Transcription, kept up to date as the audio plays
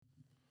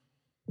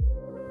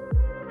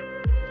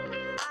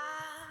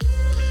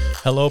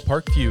Hello,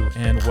 Parkview,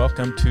 and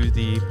welcome to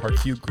the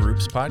Parkview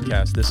Groups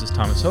podcast. This is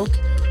Thomas Hoke,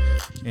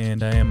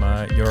 and I am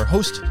your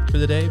host for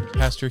the day,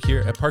 pastor here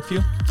at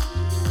Parkview.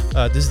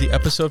 This is the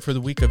episode for the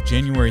week of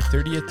January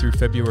 30th through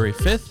February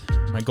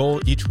 5th. My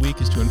goal each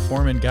week is to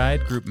inform and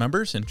guide group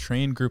members and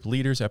train group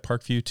leaders at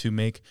Parkview to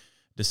make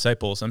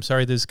disciples. I'm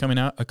sorry this is coming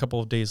out a couple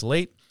of days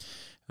late.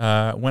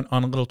 Went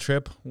on a little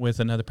trip with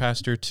another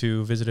pastor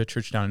to visit a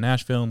church down in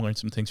Nashville and learn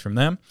some things from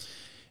them.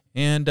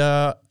 And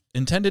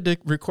intended to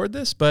record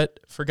this, but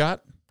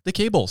forgot the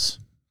cables.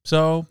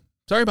 So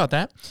sorry about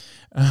that,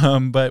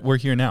 but we're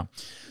here now.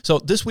 So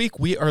this week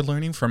we are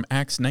learning from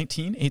Acts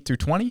 19, 8 through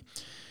 20.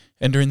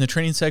 And during the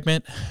training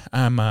segment,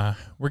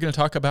 we're going to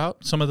talk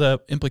about some of the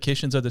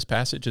implications of this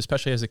passage,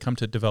 especially as it comes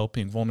to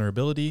developing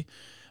vulnerability,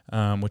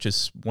 which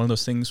is one of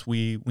those things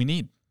we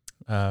need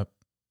to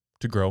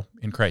grow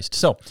in Christ.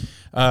 So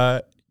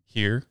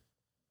here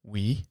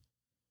we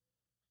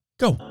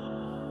go.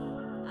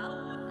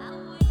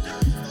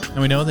 And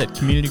we know that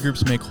community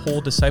groups make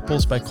whole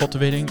disciples by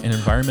cultivating an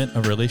environment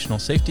of relational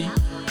safety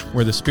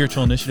where the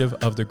spiritual initiative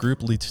of the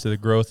group leads to the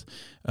growth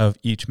of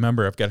each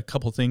member. I've got a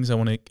couple things I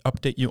want to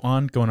update you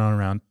on going on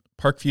around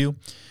Parkview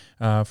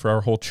for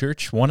our whole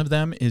church. One of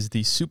them is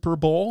the Super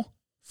Bowl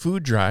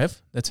food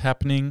drive that's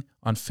happening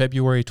on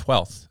February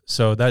 12th.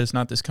 So that is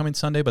not this coming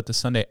Sunday, but the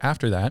Sunday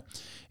after that.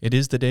 It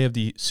is the day of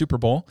the Super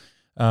Bowl,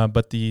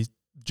 but the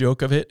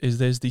joke of it is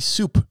there's the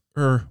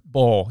Super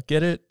Bowl.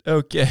 Get it?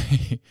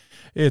 Okay.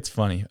 It's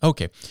funny.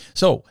 Okay.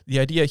 So the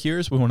idea here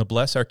is we want to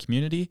bless our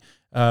community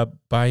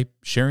by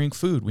sharing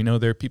food. We know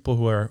there are people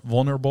who are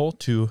vulnerable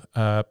to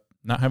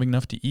not having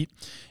enough to eat.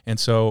 And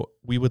so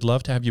we would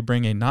love to have you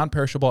bring a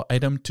non-perishable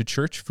item to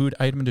church, food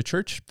item to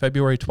church,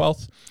 February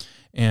 12th.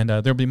 And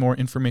there'll be more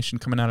information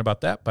coming out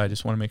about that, but I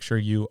just want to make sure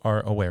you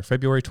are aware.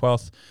 February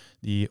 12th,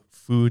 the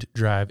food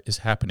drive is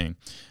happening.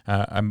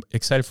 I'm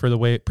excited for the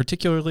way,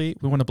 particularly,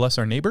 we want to bless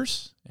our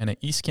neighbors. And at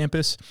East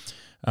Campus,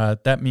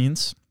 that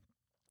means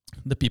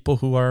the people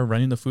who are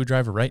running the food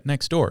drive right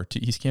next door to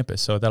East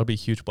Campus. So that'll be a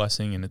huge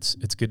blessing, and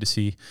it's good to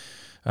see,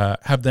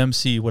 have them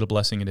see what a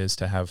blessing it is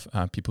to have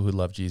people who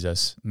love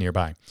Jesus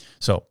nearby.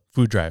 So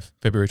food drive,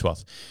 February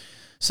 12th.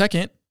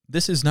 Second,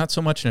 this is not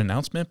so much an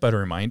announcement, but a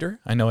reminder.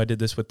 I know I did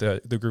this with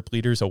the group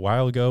leaders a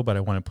while ago, but I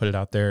want to put it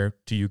out there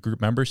to you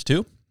group members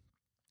too.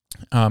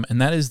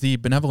 And that is the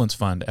Benevolence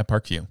Fund at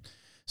Parkview.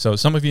 So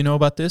some of you know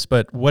about this,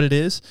 but what it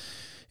is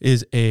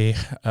a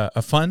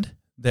fund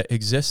that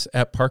exists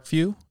at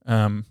Parkview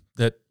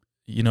that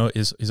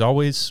is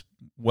always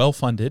well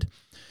funded.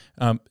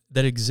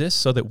 That exists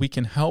so that we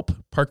can help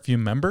Parkview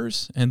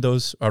members and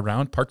those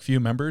around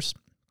Parkview members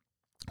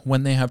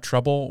when they have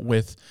trouble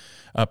with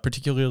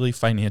particularly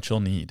financial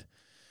need.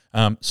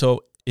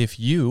 So if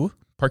you,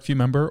 Parkview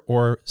member,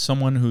 or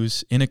someone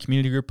who's in a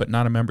community group but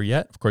not a member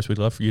yet, of course, we'd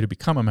love for you to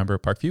become a member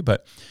of Parkview,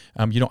 but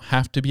you don't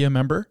have to be a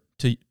member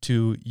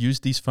to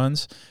use these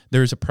funds.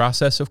 There's a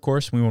process, of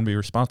course. We want to be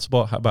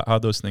responsible about how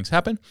those things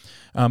happen.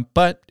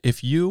 But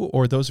if you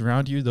or those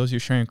around you, those you're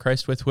sharing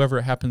Christ with, whoever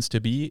it happens to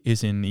be,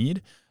 is in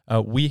need,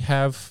 we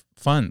have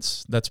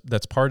funds.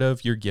 That's part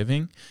of your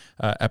giving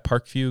at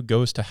Parkview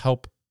goes to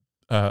help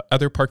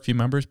other Parkview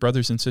members,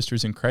 brothers and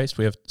sisters in Christ.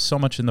 We have so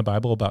much in the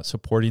Bible about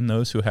supporting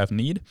those who have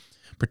need,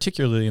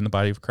 particularly in the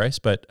body of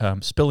Christ, but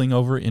spilling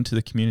over into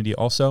the community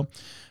also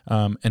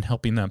and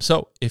helping them.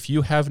 So if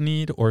you have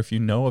need or if you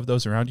know of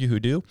those around you who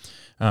do,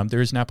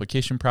 there is an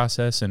application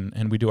process,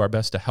 and we do our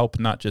best to help,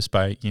 not just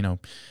by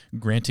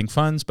granting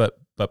funds, but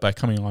by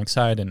coming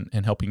alongside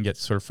and helping get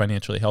sort of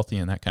financially healthy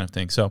and that kind of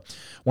thing. So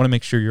I want to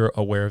make sure you're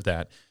aware of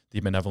that. The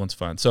Benevolence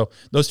Fund. So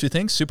those two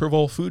things, Super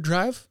Bowl food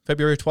drive,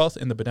 February 12th,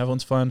 and the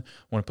Benevolence Fund,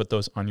 I want to put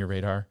those on your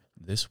radar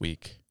this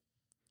week.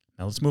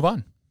 Now let's move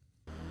on.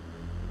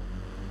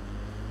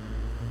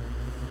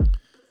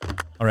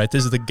 All right,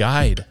 this is the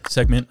guide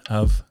segment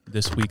of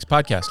this week's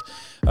podcast.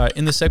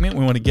 In this segment,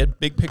 we want to get a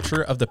big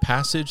picture of the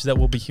passage that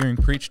we'll be hearing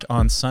preached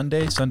on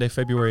Sunday,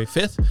 February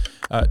 5th.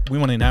 We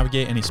want to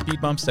navigate any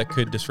speed bumps that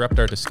could disrupt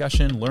our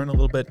discussion, learn a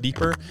little bit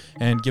deeper,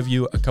 and give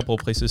you a couple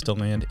of places to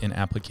land in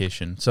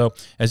application. So,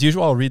 as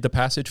usual, I'll read the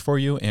passage for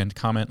you and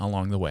comment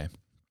along the way.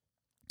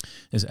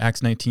 This is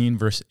Acts 19,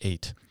 verse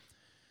 8.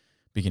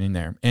 Beginning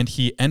there. And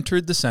he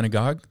entered the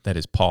synagogue, that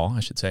is Paul,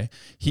 I should say.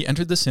 He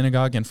entered the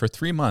synagogue and for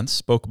 3 months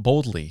spoke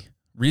boldly,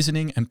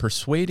 reasoning and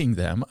persuading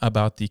them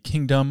about the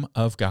kingdom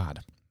of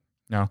God.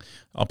 Now,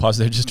 I'll pause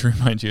there just to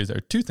remind you, there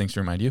are two things to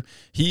remind you.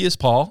 He is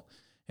Paul,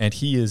 and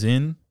he is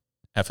in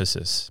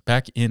Ephesus,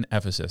 back in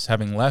Ephesus,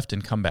 having left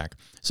and come back.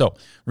 So,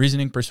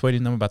 reasoning,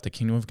 persuading them about the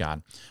kingdom of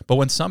God. But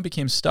when some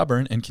became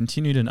stubborn and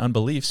continued in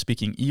unbelief,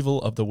 speaking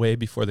evil of the way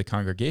before the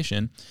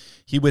congregation,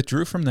 he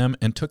withdrew from them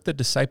and took the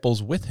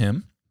disciples with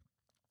him,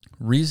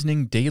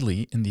 reasoning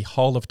daily in the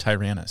hall of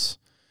Tyrannus.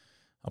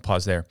 I'll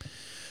pause there.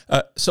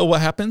 So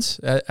what happens,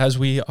 as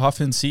we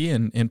often see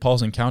in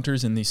Paul's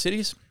encounters in these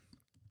cities,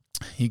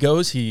 he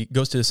goes to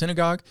the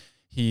synagogue,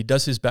 he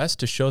does his best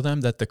to show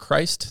them that the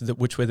Christ,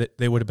 which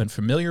they would have been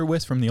familiar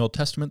with from the Old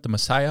Testament, the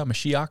Messiah,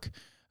 Mashiach,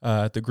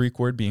 the Greek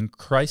word being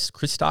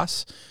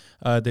Christos.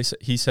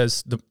 He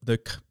says the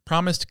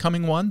promised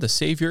coming one, the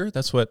Savior,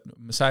 that's what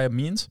Messiah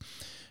means,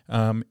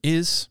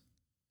 is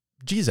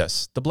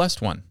Jesus, the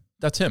blessed one.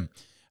 That's him,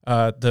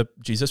 the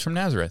Jesus from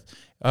Nazareth.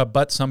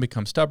 But some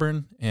become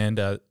stubborn,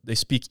 and they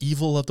speak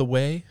evil of the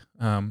way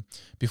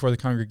before the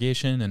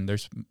congregation, and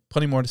there's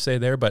plenty more to say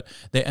there, but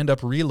they end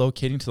up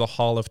relocating to the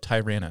hall of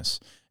Tyrannus,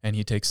 and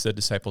he takes the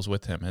disciples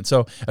with him. And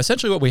so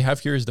essentially what we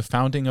have here is the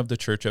founding of the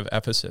church of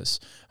Ephesus.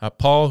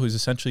 Paul, who's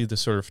essentially the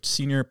sort of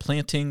senior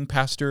planting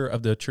pastor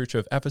of the church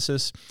of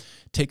Ephesus,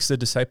 takes the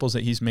disciples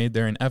that he's made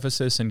there in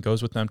Ephesus and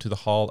goes with them to the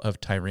hall of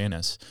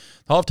Tyrannus.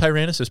 The hall of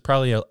Tyrannus is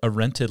probably a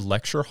rented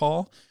lecture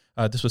hall.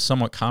 This was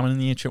somewhat common in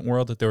the ancient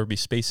world, that there would be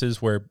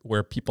spaces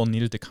where people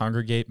needed to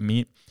congregate,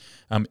 meet.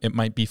 It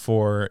might be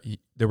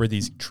there were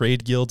these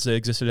trade guilds that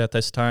existed at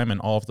this time, and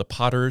all of the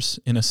potters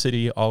in a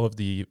city, all of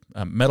the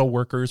metal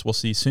workers, we'll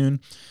see soon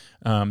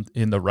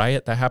in the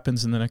riot that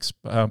happens in the next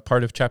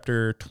part of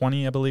chapter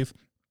 20, I believe.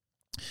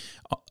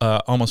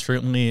 Almost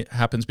certainly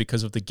happens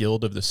because of the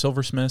guild of the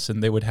silversmiths,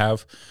 and they would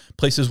have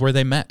places where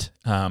they met.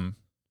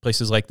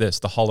 Places like this,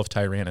 the Hall of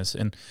Tyrannus.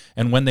 And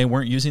when they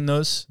weren't using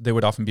those, they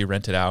would often be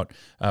rented out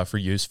for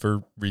use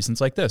for reasons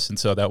like this. And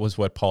so that was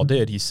what Paul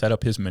did. He set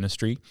up his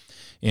ministry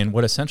in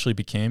what essentially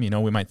became,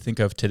 we might think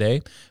of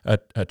today,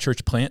 a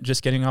church plant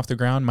just getting off the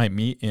ground might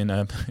meet in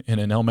an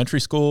elementary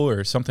school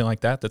or something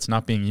like that that's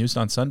not being used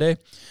on Sunday.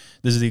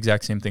 This is the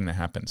exact same thing that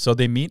happened. So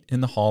they meet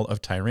in the Hall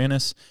of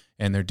Tyrannus,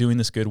 and they're doing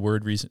this good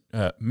word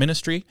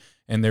ministry,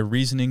 and they're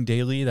reasoning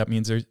daily. That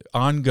means they're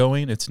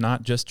ongoing. It's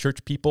not just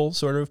church people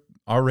sort of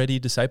already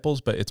disciples,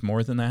 but it's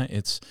more than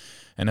that.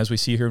 And as we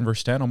see here in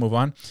verse 10, I'll move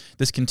on.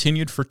 This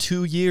continued for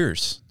 2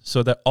 years,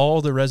 so that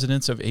all the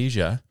residents of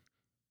Asia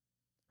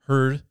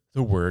heard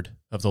the word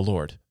of the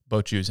Lord,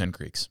 both Jews and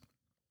Greeks.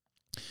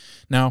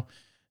 Now,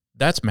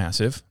 that's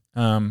massive.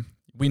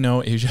 We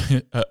know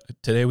Asia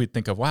today. We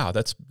think of, wow,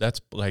 that's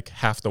like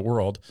half the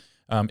world.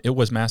 It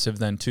was massive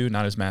then too,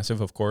 not as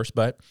massive, of course,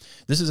 but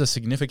this is a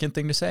significant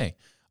thing to say.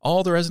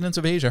 All the residents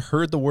of Asia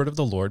heard the word of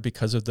the Lord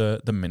because of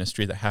the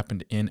ministry that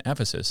happened in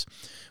Ephesus.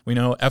 We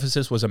know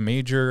Ephesus was a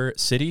major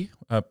city,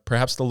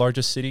 perhaps the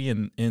largest city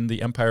in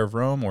the Empire of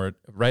Rome, or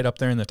right up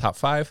there in the top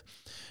 5.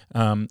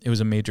 It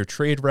was a major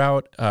trade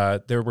route.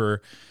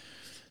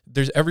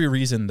 There's every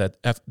reason that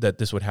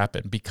this would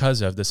happen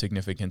because of the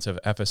significance of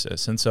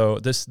Ephesus. And so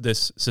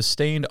this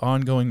sustained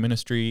ongoing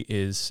ministry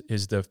is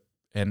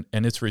and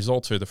its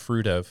results are the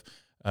fruit of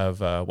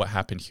what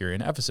happened here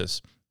in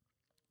Ephesus.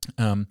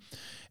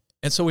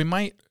 And so we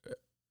might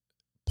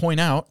point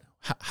out,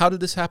 how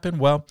did this happen?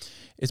 Well,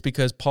 it's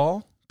because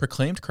Paul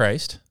proclaimed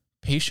Christ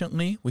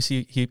patiently. We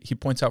see he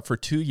points out for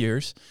 2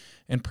 years,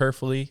 and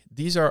prayerfully.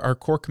 These are our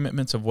core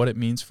commitments of what it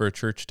means for a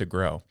church to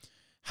grow.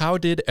 How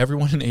did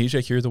everyone in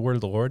Asia hear the word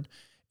of the Lord?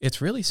 It's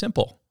really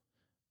simple.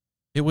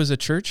 It was a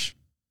church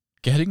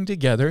getting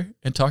together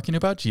and talking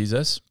about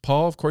Jesus.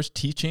 Paul, of course,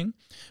 teaching.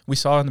 We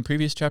saw in the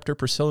previous chapter,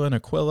 Priscilla and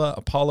Aquila,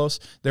 Apollos.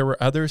 There were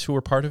others who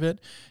were part of it,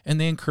 and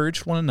they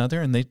encouraged one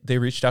another, and they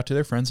reached out to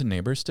their friends and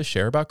neighbors to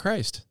share about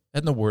Christ,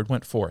 and the word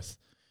went forth.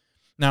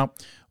 Now,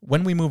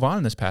 when we move on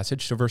in this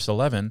passage to verse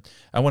 11,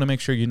 I want to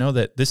make sure you know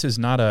that this is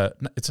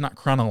it's not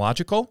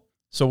chronological.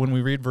 So when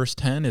we read verse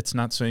 10, it's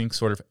not saying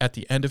sort of at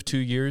the end of 2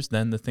 years,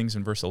 then the things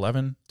in verse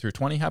 11 through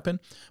 20 happen,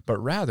 but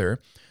rather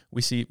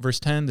we see verse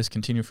 10, this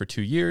continued for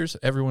 2 years.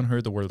 Everyone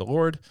heard the word of the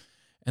Lord.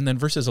 And then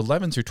verses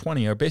 11 through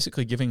 20 are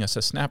basically giving us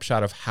a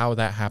snapshot of how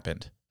that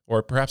happened,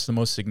 or perhaps the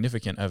most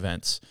significant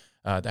events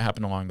that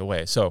happened along the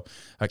way. So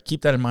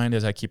keep that in mind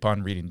as I keep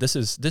on reading. This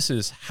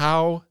is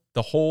how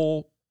the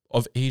whole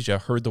of Asia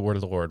heard the word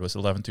of the Lord, was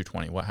 11 through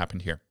 20, what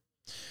happened here.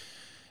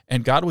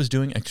 And God was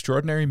doing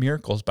extraordinary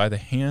miracles by the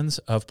hands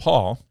of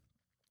Paul,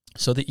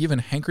 so that even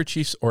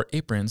handkerchiefs or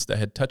aprons that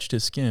had touched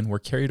his skin were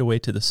carried away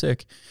to the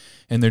sick,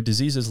 and their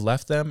diseases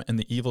left them, and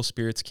the evil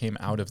spirits came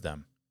out of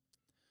them.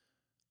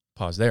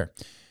 Pause there.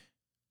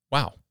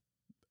 Wow,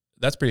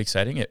 that's pretty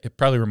exciting. It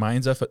probably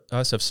reminds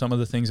us of some of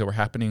the things that were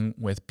happening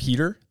with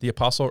Peter, the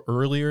apostle,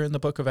 earlier in the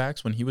book of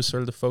Acts, when he was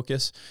sort of the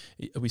focus.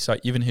 We saw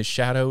even his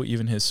shadow,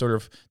 even his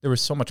there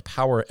was so much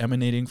power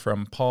emanating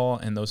from Paul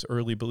and those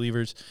early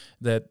believers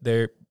that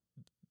the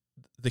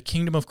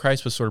kingdom of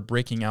Christ was sort of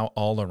breaking out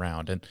all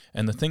around,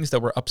 and the things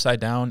that were upside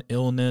down,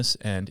 illness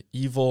and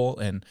evil,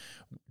 and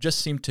just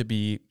seemed to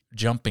be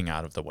jumping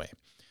out of the way.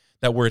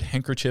 That word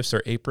handkerchiefs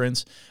or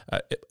aprons,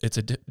 it's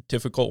a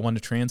difficult one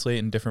to translate.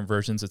 In different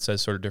versions, it says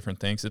sort of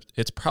different things.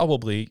 It's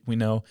probably, we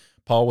know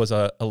Paul was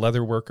a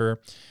leather worker,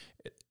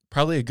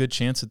 probably a good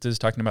chance that this is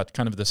talking about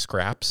kind of the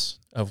scraps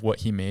of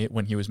what he made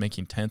when he was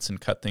making tents and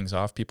cut things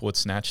off. People would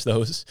snatch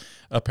those,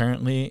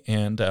 apparently,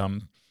 and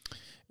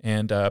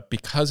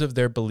because of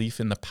their belief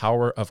in the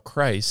power of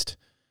Christ,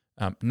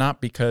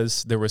 not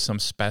because there was some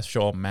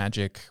special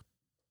magic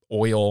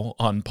oil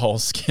on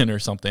Paul's skin or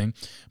something,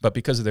 but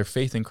because of their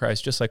faith in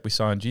Christ, just like we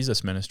saw in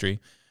Jesus'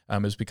 ministry,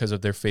 it was because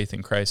of their faith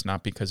in Christ,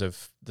 not because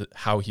of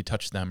how he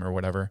touched them or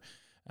whatever.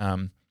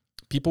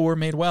 People were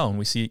made well, and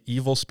we see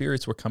evil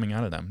spirits were coming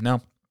out of them.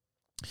 Now,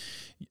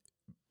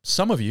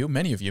 some of you,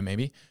 many of you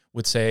maybe,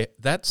 would say,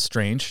 that's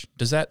strange.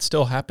 Does that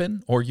still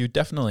happen? Or you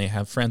definitely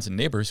have friends and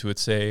neighbors who would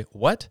say,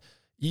 what?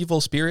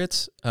 Evil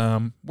spirits?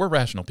 We're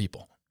rational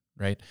people,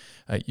 right?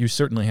 You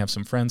certainly have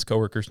some friends,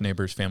 coworkers,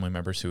 neighbors, family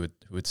members who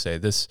would say,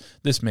 this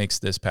makes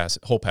this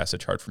whole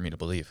passage hard for me to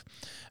believe.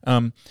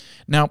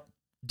 Now,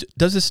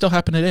 does this still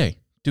happen today?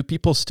 Do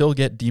people still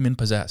get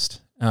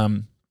demon-possessed?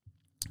 I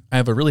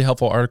have a really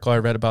helpful article I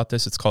read about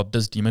this. It's called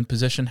 "Does Demon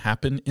Possession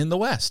Happen in the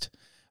West?"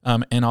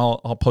 And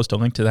I'll post a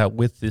link to that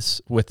with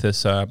this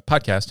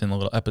podcast in the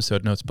little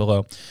episode notes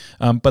below.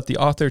 But the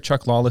author,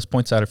 Chuck Lawless,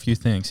 points out a few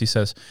things. He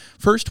says,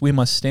 first, we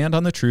must stand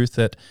on the truth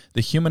that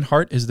the human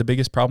heart is the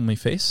biggest problem we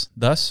face.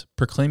 Thus,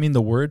 proclaiming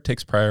the word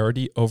takes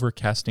priority over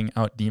casting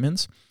out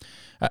demons.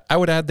 I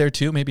would add there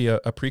too, maybe a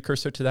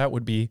precursor to that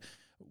would be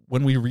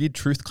when we read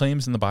truth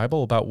claims in the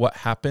Bible about what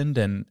happened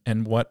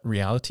and what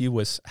reality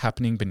was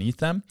happening beneath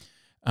them,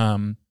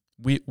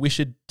 we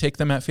should take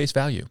them at face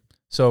value.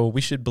 So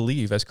we should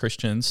believe as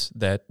Christians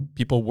that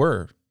people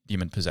were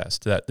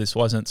demon-possessed, that this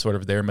wasn't sort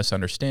of their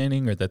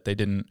misunderstanding or that they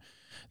didn't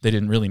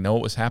really know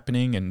what was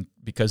happening, and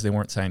because they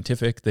weren't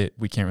scientific, that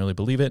we can't really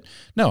believe it.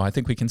 No, I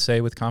think we can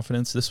say with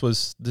confidence this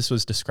was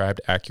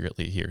described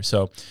accurately here.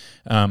 So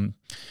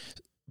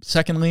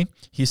secondly,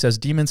 he says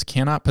demons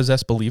cannot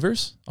possess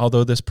believers,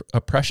 although this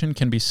oppression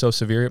can be so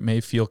severe it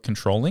may feel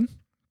controlling.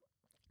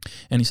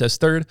 And he says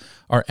third,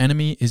 our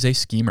enemy is a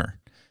schemer.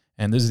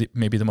 And this is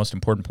maybe the most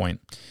important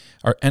point.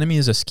 Our enemy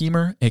is a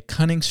schemer, a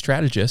cunning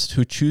strategist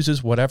who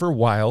chooses whatever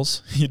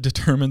wiles he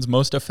determines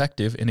most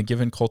effective in a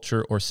given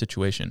culture or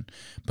situation.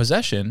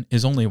 Possession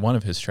is only one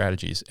of his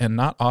strategies, and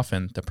not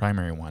often the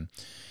primary one.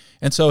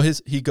 And so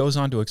he goes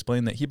on to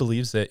explain that he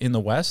believes that in the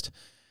West,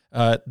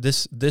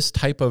 this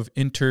type of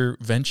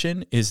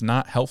intervention is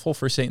not helpful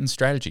for Satan's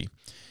strategy.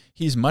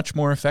 He's much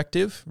more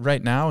effective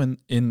right now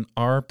in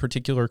our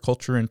particular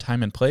culture and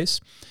time and place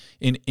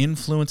in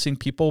influencing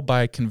people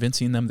by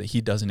convincing them that he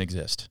doesn't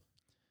exist.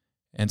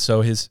 And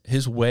so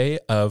his way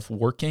of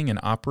working and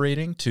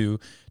operating to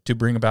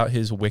bring about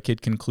his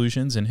wicked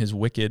conclusions and his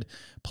wicked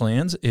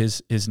plans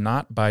is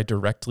not by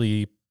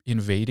directly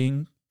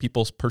invading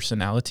people's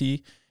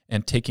personality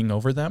and taking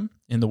over them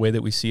in the way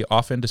that we see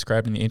often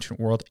described in the ancient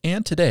world,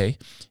 and today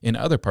in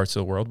other parts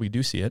of the world we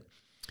do see it.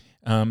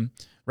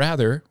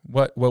 Rather,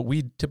 what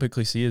we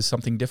typically see is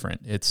something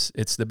different.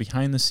 It's the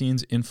behind the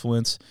scenes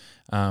influence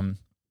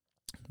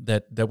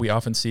that we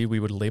often see we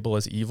would label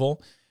as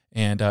evil.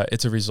 And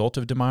it's a result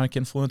of demonic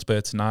influence, but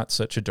it's not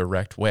such a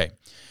direct way.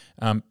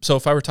 So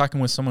if I were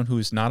talking with someone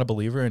who's not a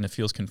believer and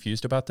feels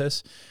confused about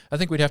this, I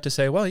think we'd have to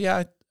say, well,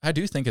 yeah, I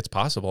do think it's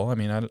possible. I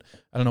mean, I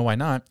don't know why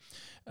not.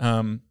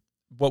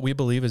 What we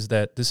believe is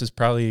that this is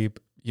probably,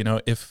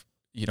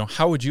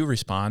 how would you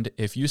respond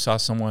if you saw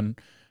someone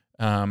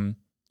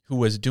who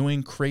was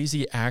doing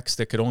crazy acts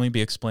that could only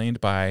be explained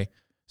by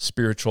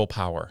spiritual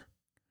power?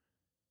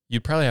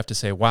 You'd probably have to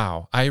say,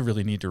 wow, I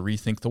really need to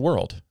rethink the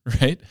world,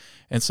 right?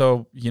 And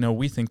so,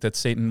 we think that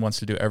Satan wants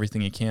to do everything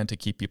he can to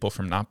keep people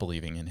from not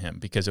believing in him,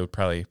 because it would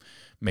probably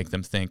make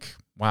them think,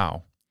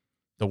 wow,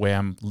 the way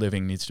I'm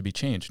living needs to be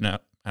changed. No,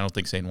 I don't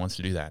think Satan wants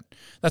to do that.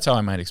 That's how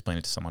I might explain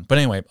it to someone. But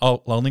anyway,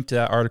 I'll link to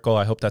that article.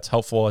 I hope that's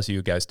helpful as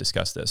you guys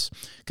discuss this,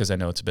 because I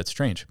know it's a bit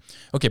strange.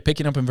 Okay,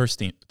 picking up in verse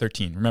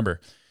 13.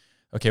 Remember,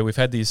 okay, we've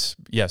had these,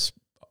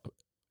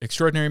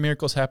 extraordinary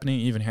miracles happening,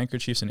 even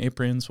handkerchiefs and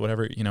aprons,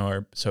 whatever,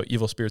 so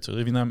evil spirits are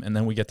leaving them. And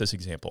then we get this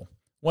example.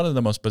 One of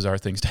the most bizarre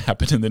things to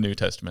happen in the New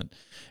Testament,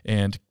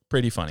 and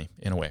pretty funny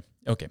in a way.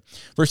 Okay,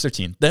 verse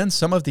 13. Then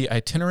some of the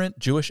itinerant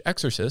Jewish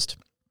exorcists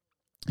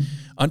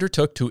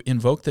undertook to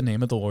invoke the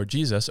name of the Lord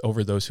Jesus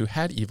over those who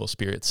had evil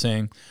spirits,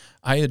 saying,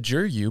 I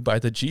adjure you by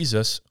the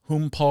Jesus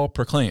whom Paul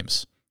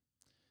proclaims.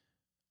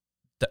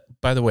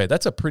 By the way,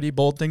 that's a pretty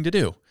bold thing to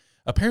do.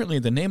 Apparently,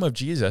 the name of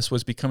Jesus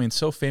was becoming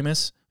so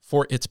famous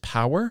for its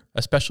power,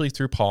 especially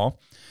through Paul,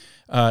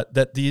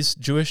 that these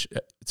Jewish,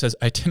 it says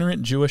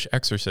itinerant Jewish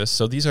exorcists,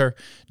 so these are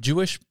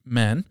Jewish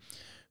men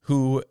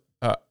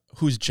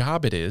whose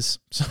job it is,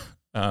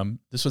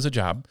 this was a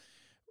job,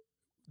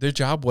 their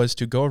job was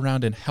to go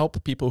around and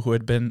help people who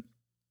had been,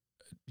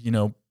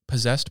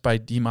 possessed by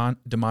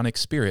demonic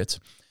spirits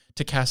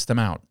to cast them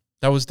out.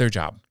 That was their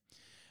job.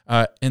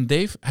 And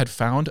they had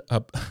found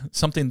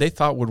something they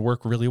thought would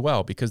work really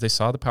well, because they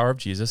saw the power of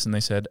Jesus and they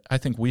said, I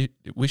think we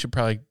should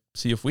probably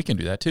see if we can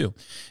do that too.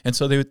 And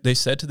so they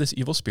said to this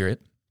evil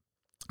spirit,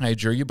 I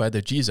adjure you by the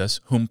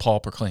Jesus whom Paul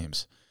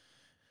proclaims.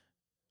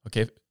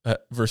 Okay,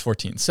 verse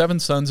 14. 7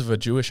 sons of a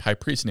Jewish high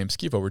priest named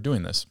Sceva were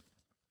doing this.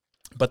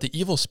 But the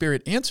evil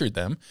spirit answered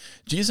them,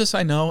 Jesus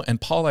I know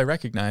and Paul I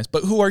recognize,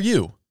 but who are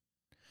you?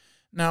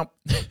 Now,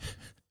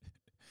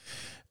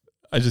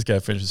 I just got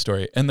to finish the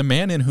story. And the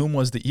man in whom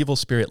was the evil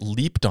spirit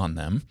leaped on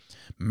them,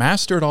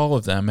 mastered all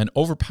of them, and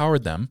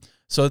overpowered them,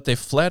 so that they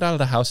fled out of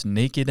the house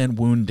naked and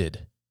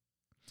wounded.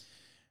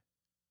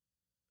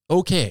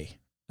 Okay,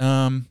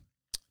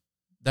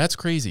 that's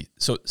crazy.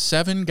 So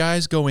 7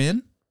 guys go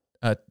in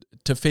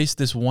to face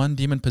this one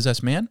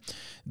demon-possessed man,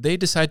 they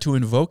decide to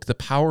invoke the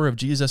power of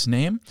Jesus'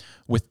 name,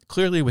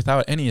 clearly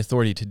without any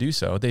authority to do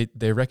so.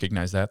 They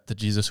recognize that the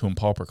Jesus whom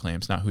Paul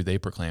proclaims, not who they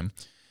proclaim.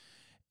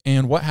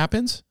 And what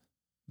happens?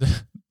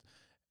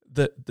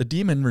 The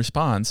demon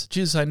responds,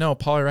 Jesus, I know,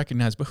 Paul I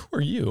recognize, but who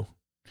are you?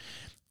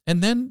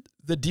 And then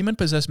the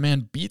demon-possessed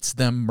man beats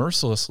them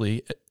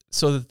mercilessly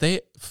so that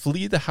they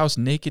flee the house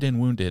naked and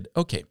wounded.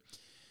 Okay,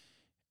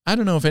 I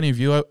don't know if any of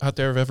you out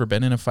there have ever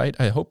been in a fight.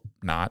 I hope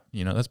not.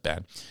 That's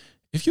bad.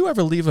 If you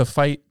ever leave a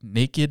fight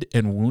naked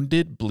and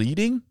wounded,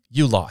 bleeding,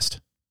 you lost.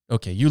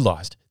 Okay, you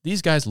lost.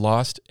 These guys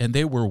lost, and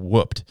they were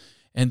whooped.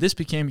 And this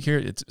became, here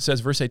it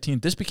says, verse 18,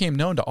 this became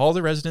known to all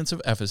the residents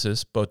of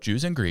Ephesus, both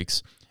Jews and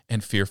Greeks,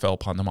 and fear fell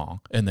upon them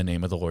all, and the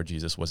name of the Lord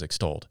Jesus was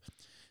extolled.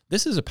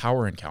 This is a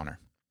power encounter.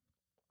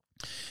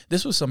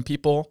 This was some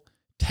people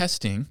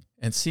testing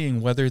and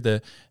seeing whether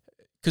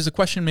because the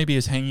question maybe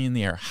is hanging in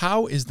the air.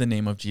 How is the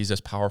name of Jesus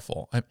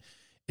powerful?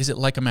 Is it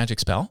like a magic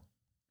spell?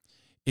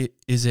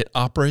 Is it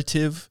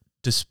operative,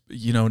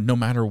 no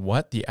matter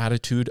what the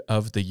attitude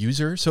of the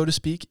user, so to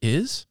speak,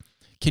 is?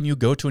 Can you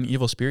go to an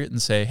evil spirit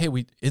and say, hey,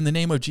 in the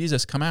name of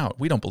Jesus, come out?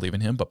 We don't believe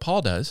in him, but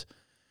Paul does.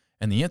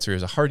 And the answer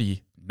is a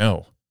hearty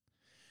no.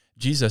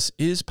 Jesus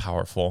is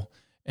powerful,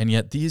 and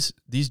yet these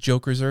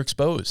jokers are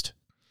exposed.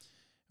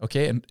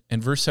 Okay,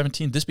 and verse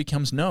 17, this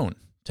becomes known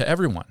to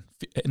everyone.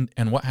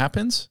 And what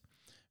happens?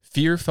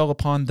 Fear fell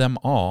upon them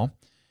all,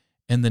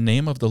 and the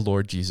name of the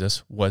Lord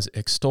Jesus was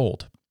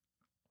extolled.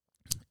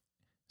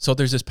 So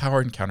there's this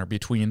power encounter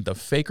between the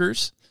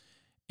fakers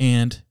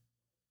and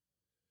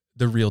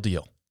the real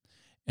deal.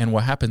 And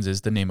what happens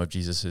is the name of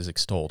Jesus is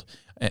extolled.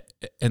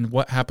 And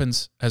what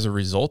happens as a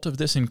result of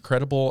this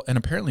incredible and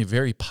apparently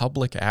very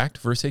public act,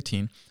 verse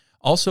 18,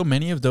 also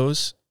many of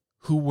those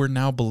who were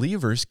now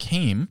believers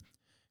came,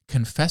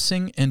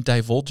 confessing and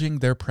divulging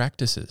their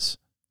practices.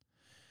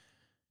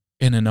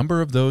 And a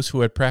number of those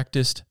who had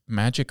practiced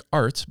magic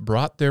arts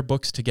brought their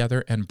books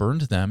together and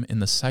burned them in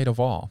the sight of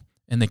all.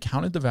 And they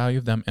counted the value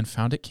of them and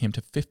found it came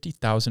to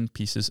 50,000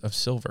 pieces of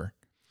silver.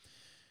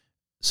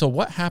 So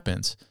what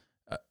happens?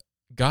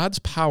 God's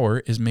power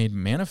is made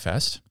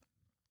manifest.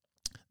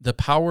 The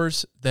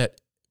powers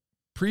that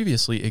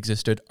previously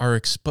existed are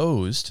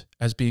exposed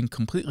as being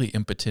completely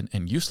impotent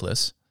and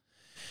useless.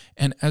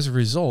 And as a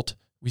result,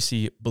 we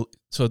see,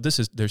 so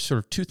there's sort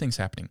of two things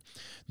happening.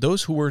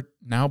 Those who were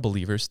now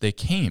believers, they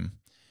came,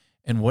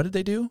 and what did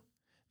they do?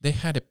 They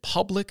had a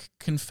public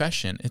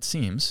confession, it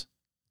seems.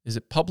 Is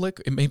it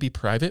public? It may be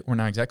private, we're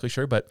not exactly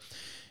sure, but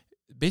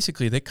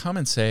basically they come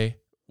and say,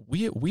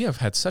 we have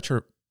had such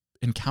an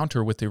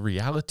encounter with the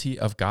reality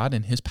of God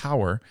and his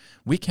power,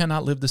 we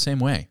cannot live the same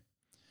way.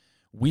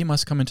 We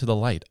must come into the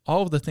light.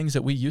 All of the things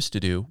that we used to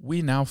do,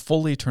 we now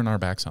fully turn our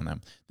backs on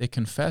them. They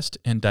confessed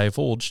and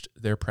divulged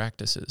their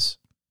practices.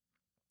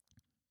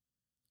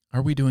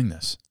 Are we doing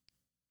this?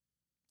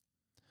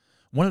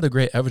 One of the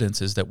great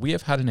evidences that we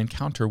have had an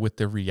encounter with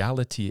the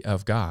reality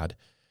of God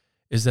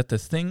is that the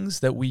things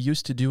that we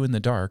used to do in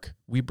the dark,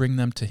 we bring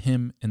them to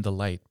him in the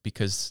light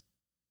because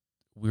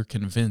we're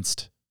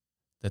convinced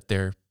that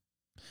they're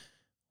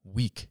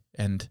weak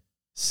and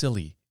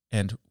silly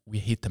and we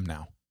hate them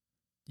now,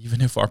 even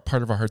if our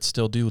part of our hearts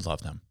still do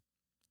love them.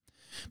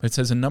 But it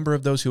says a number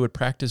of those who had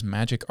practiced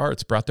magic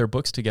arts brought their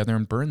books together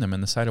and burned them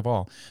in the sight of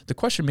all. The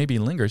question maybe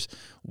lingers,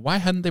 why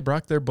hadn't they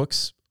brought their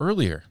books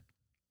earlier?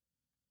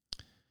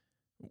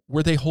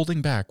 Were they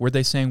holding back? Were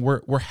they saying,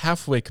 we're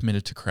halfway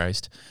committed to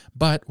Christ,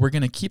 but we're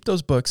going to keep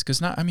those books because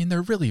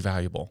they're really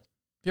valuable.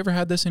 Have you ever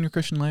had this in your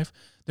Christian life?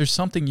 There's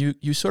something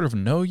you sort of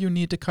know you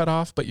need to cut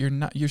off, but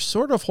you're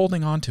sort of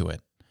holding on to it.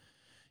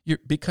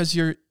 Because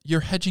you're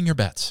hedging your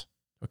bets.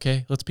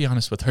 Okay? Let's be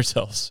honest with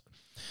ourselves.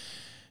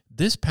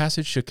 This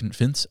passage should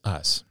convince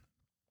us.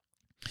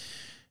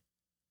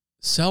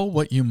 Sell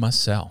what you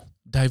must sell.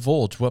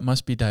 Divulge what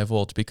must be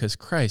divulged because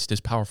Christ is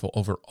powerful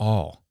over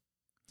all.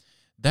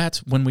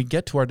 That's when we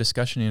get to our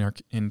discussion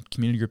in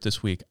community group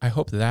this week. I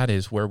hope that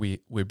is where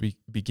we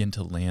begin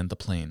to land the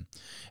plane.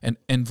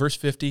 And verse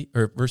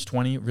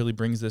 20 really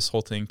brings this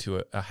whole thing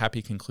to a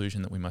happy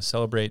conclusion that we must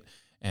celebrate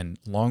and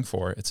long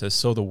for. It says,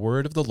 so the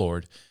word of the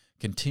Lord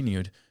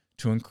continued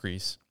to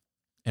increase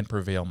and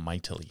prevail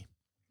mightily.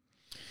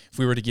 If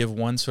we were to give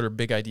one sort of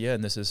big idea,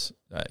 and this is,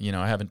 I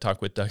haven't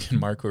talked with Doug and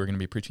Mark who are going to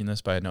be preaching this,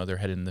 but I know they're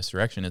headed in this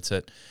direction. It's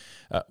that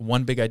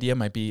one big idea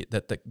might be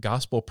that the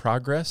gospel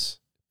progress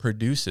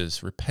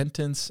produces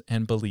repentance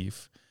and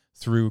belief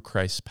through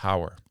Christ's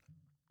power.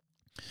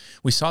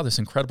 We saw this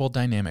incredible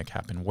dynamic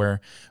happen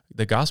where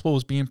the gospel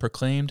was being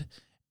proclaimed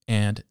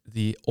and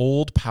the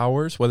old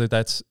powers, whether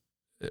that's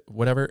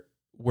whatever,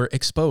 were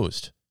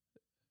exposed.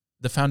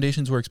 The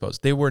foundations were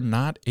exposed. They were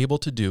not able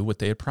to do what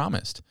they had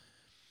promised.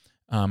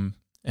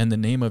 And the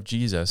name of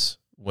Jesus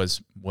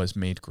was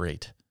made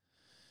great.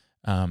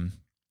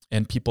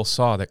 And people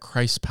saw that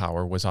Christ's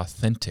power was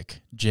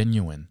authentic,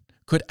 genuine,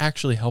 could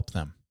actually help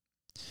them.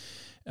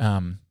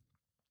 And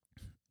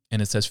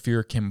it says,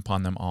 fear came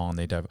upon them all, and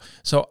they died.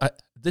 So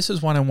this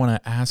is what I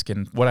want to ask,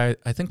 and what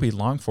I think we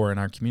long for in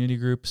our community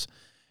groups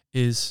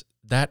is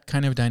that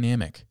kind of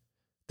dynamic,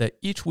 that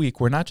each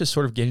week we're not just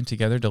sort of getting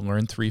together to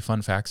learn 3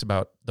 fun facts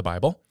about the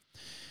Bible.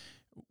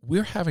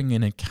 We're having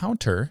an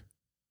encounter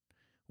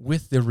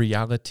with the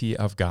reality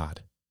of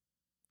God.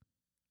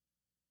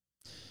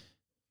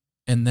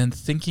 And then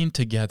thinking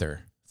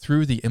together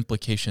through the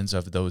implications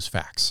of those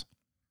facts.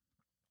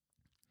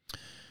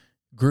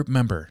 Group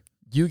member,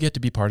 you get to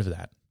be part of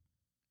that.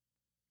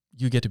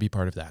 You get to be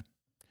part of that.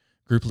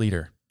 Group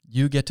leader,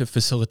 you get to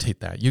facilitate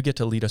that. You get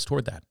to lead us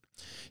toward that.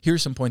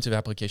 Here's some points of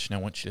application I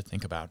want you to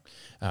think about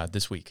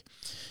this week.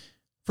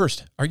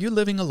 First, are you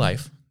living a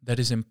life that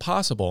is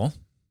impossible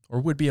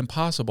or would be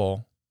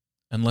impossible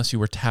unless you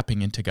were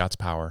tapping into God's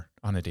power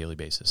on a daily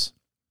basis?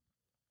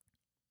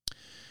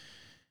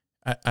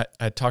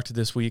 I talked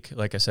this week,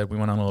 like I said, we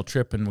went on a little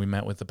trip and we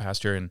met with the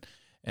pastor. And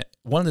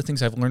one of the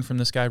things I've learned from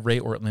this guy, Ray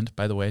Ortland,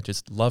 by the way,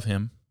 just love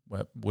him,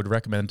 would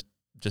recommend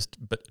just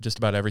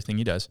about everything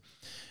he does.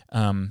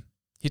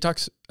 He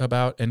talks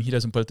about, and he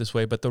doesn't put it this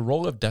way, but the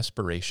role of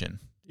desperation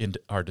in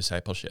our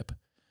discipleship.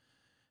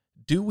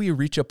 Do we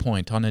reach a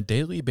point on a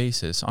daily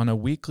basis, on a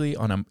weekly,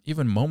 on a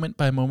even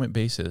moment-by-moment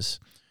basis,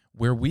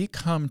 where we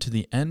come to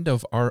the end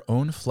of our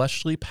own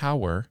fleshly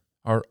power,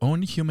 our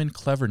own human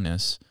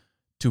cleverness,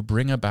 to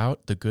bring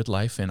about the good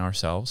life in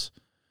ourselves,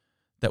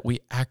 that we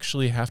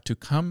actually have to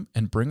come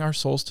and bring our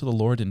souls to the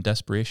Lord in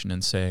desperation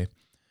and say,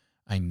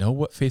 I know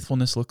what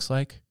faithfulness looks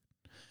like.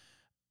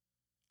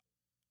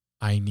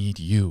 I need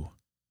you.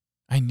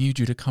 I need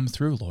you to come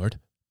through, Lord.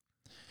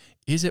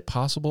 Is it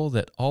possible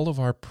that all of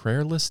our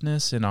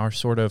prayerlessness and our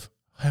sort of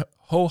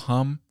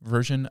ho-hum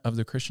version of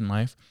the Christian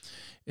life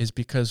is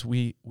because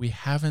we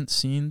haven't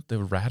seen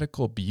the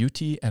radical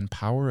beauty and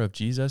power of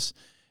Jesus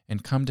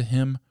and come to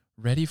him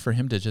ready for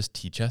him to just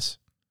teach us?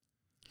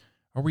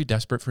 Are we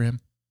desperate for him?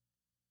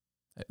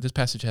 This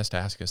passage has to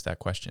ask us that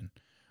question.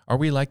 Are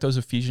we like those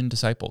Ephesian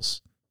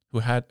disciples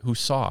who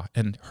saw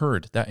and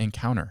heard that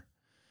encounter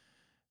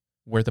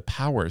where the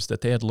powers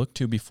that they had looked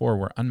to before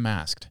were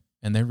unmasked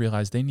and they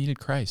realized they needed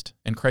Christ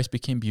and Christ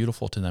became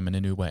beautiful to them in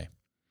a new way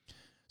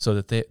so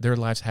that their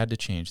lives had to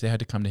change. They had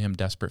to come to him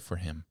desperate for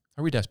him.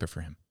 Are we desperate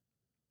for him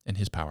and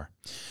his power?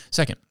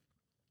 Second,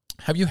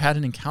 have you had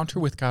an encounter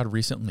with God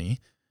recently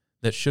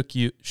that shook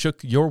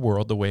your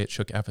world the way it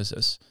shook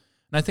Ephesus?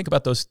 And I think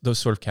about those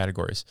sort of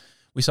categories.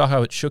 We saw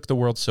how it shook the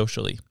world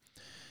socially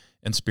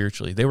and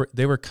spiritually.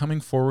 They were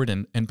coming forward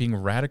and being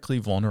radically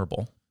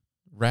vulnerable,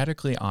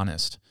 radically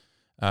honest,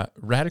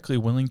 radically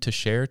willing to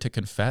share, to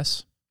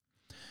confess.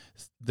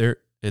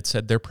 It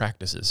said their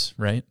practices,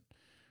 right?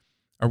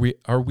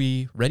 Are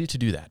we ready to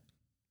do that?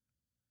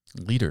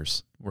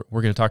 Leaders,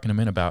 we're going to talk in a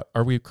minute about,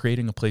 are we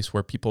creating a place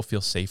where people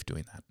feel safe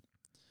doing that?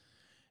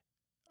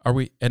 Are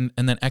we, and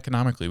then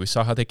economically, we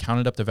saw how they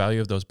counted up the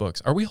value of those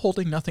books. Are we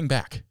holding nothing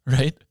back,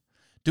 right?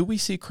 Do we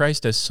see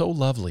Christ as so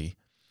lovely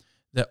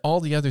that all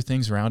the other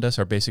things around us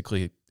are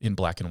basically in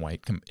black and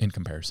white in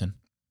comparison?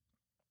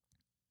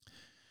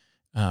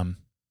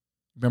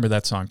 Remember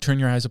that song, Turn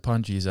Your Eyes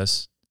Upon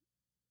Jesus.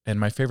 And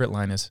my favorite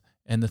line is,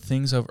 and the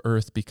things of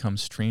earth become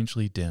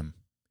strangely dim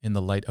in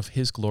the light of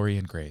his glory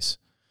and grace.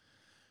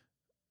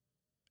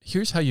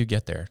 Here's how you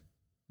get there.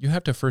 You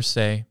have to first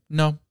say,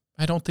 no,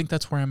 I don't think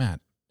that's where I'm at,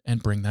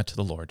 and bring that to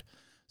the Lord.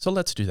 So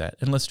let's do that,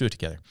 and let's do it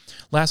together.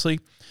 Lastly,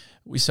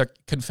 we saw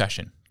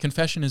confession.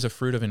 Confession is a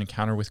fruit of an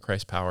encounter with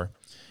Christ's power.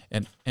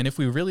 And if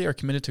we really are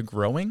committed to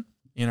growing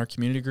in our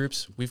community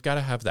groups, we've got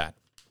to have that.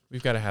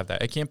 We've got to have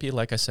that. It can't be,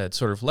 like I said,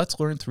 sort of, let's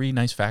learn 3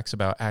 nice facts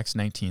about Acts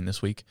 19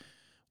 this week.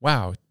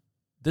 Wow,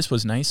 this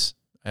was nice.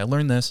 I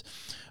learned this.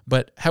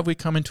 But have we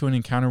come into an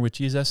encounter with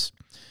Jesus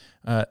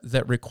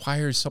that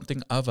requires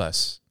something of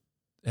us,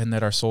 and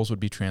that our souls would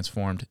be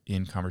transformed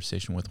in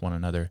conversation with one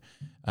another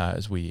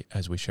as we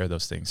share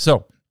those things?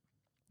 So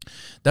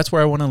that's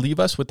where I want to leave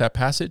us with that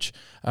passage.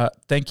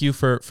 Thank you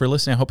for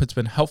listening. I hope it's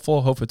been helpful.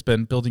 I hope it's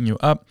been building you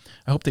up.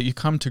 I hope that you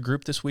come to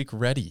group this week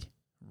ready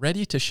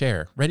to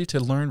share, ready to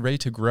learn, ready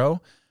to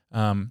grow,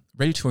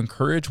 ready to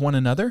encourage one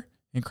another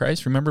in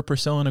Christ. Remember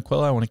Priscilla and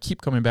Aquila? I want to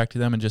keep coming back to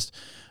them and just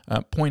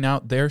point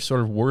out their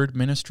sort of word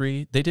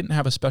ministry. They didn't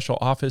have a special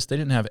office. They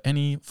didn't have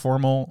any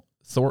formal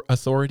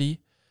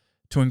authority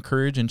to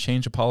encourage and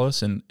change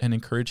Apollos and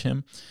encourage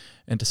him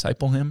and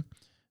disciple him.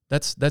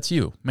 That's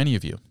you, many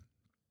of you.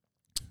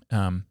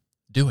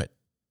 Do it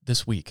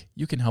this week.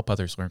 You can help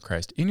others learn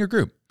Christ in your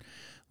group.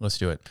 Let's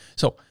do it.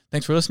 So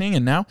thanks for listening.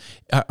 And now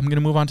I'm going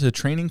to move on to the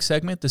training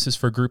segment. This is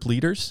for group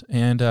leaders.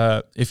 And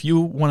if you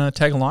want to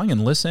tag along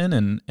and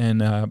listen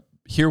and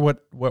hear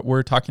what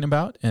we're talking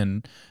about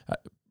and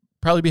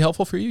probably be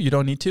helpful for you, you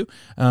don't need to.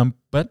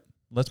 But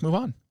let's move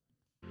on.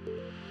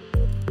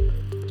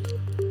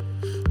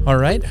 All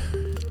right.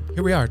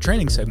 Here we are,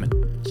 training segment.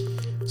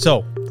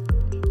 So,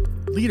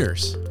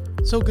 leaders,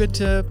 so good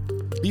to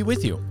be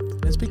with you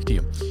and speak to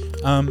you.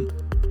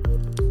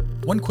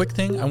 One quick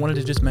thing I wanted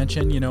to just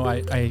mention,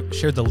 I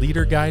shared the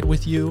leader guide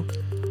with you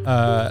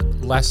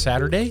last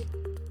Saturday.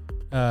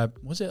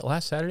 Was it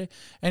last Saturday?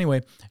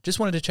 Anyway, just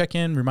wanted to check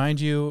in, remind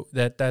you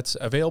that that's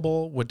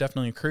available. Would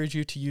definitely encourage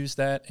you to use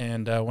that.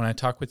 And when I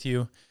talk with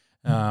you,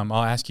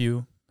 I'll ask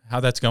you how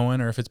that's going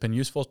or if it's been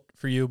useful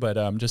for you, but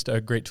just a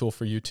great tool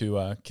for you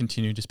to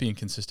continue just being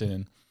consistent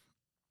and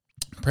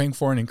praying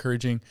for and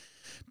encouraging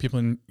people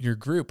in your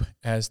group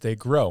as they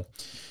grow.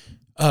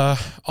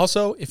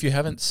 Also, if you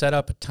haven't set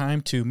up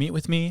time to meet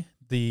with me,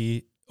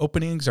 the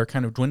openings are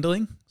kind of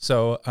dwindling.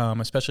 So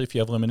especially if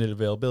you have limited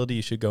availability,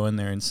 you should go in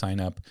there and sign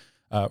up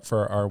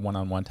for our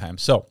one-on-one time.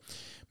 So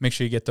make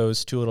sure you get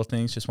those two little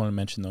things. Just want to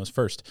mention those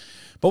first.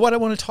 But what I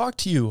want to talk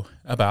to you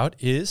about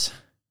is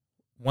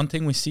one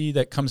thing we see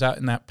that comes out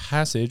in that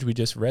passage we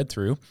just read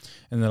through,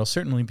 and that'll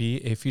certainly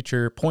be a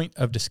future point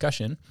of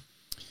discussion,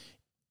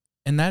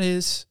 and that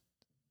is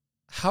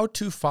how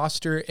to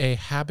foster a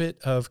habit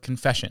of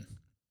confession.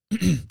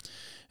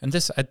 And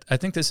this, I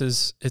think this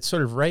is, it's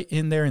sort of right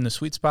in there in the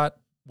sweet spot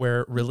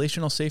where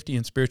relational safety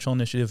and spiritual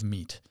initiative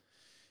meet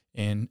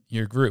in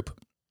your group.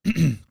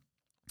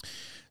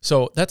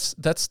 So that's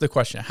the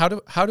question.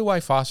 How do I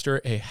foster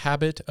a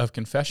habit of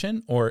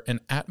confession or an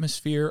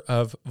atmosphere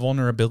of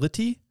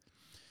vulnerability?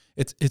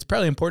 It's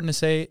probably important to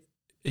say,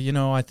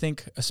 I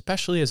think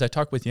especially as I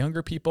talk with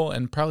younger people,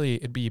 and probably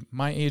it'd be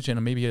my age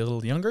and maybe a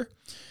little younger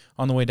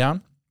on the way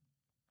down,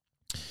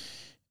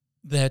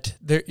 that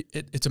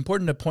it's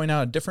important to point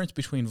out a difference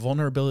between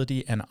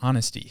vulnerability and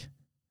honesty.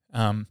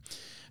 I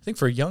think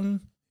for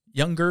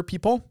younger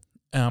people,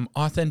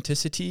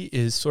 authenticity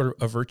is sort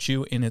of a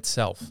virtue in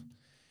itself.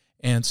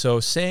 And so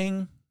just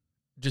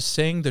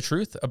saying the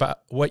truth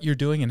about what you're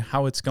doing and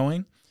how it's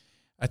going,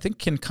 I think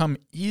can come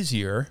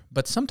easier,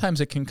 but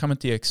sometimes it can come at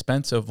the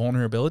expense of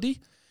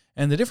vulnerability.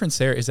 And the difference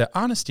there is that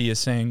honesty is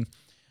saying,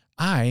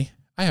 I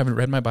haven't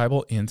read my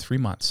Bible in 3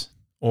 months,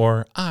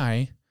 or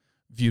I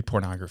viewed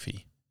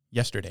pornography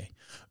yesterday,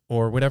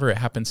 or whatever it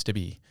happens to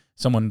be.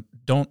 Someone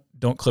don't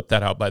clip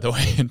that out, by the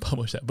way, and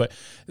publish that, but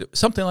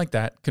something like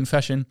that,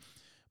 confession,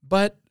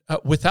 but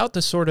without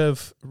the sort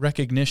of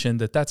recognition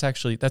that that's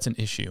an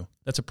issue,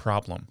 that's a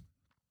problem.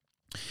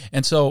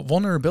 And so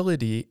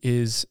vulnerability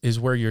is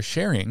where you're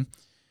sharing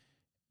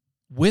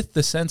with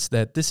the sense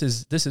that this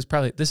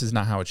is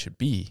not how it should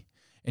be,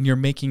 and you're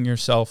making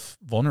yourself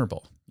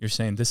vulnerable. You're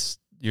saying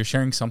you're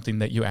sharing something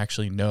that you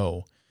actually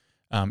know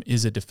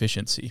is a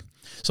deficiency.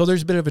 So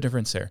there's a bit of a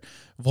difference there.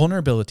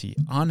 Vulnerability,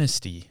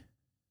 honesty,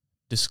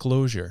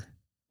 disclosure,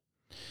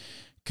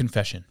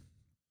 confession.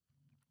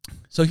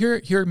 So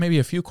here are maybe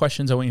a few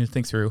questions I want you to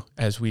think through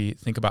as we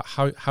think about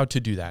how to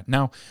do that.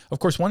 Now, of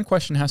course, one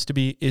question has to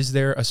be, is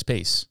there a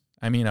space?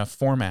 I mean, a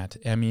format.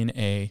 I mean,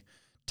 a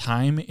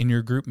time in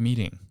your group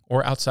meeting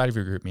or outside of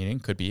your group meeting,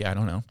 could be, I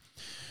don't know,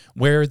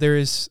 where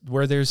there's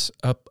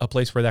a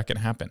place where that can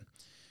happen.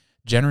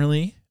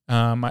 Generally,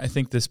 I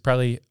think this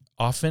probably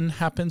often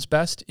happens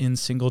best in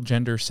single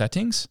gender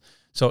settings.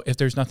 So if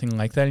there's nothing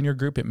like that in your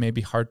group, it may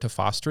be hard to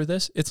foster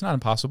this. It's not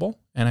impossible.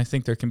 And I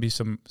think there can be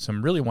some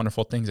really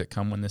wonderful things that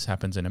come when this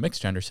happens in a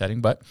mixed gender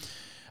setting. But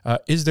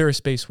is there a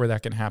space where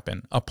that can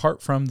happen?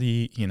 Apart from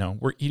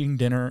we're eating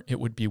dinner, it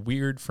would be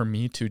weird for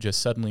me to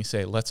just suddenly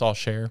say, let's all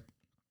share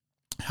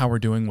how we're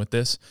doing with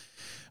this.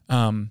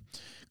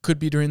 Could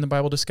be during the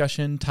Bible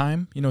discussion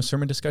time,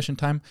 sermon discussion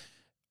time.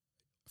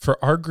 For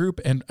our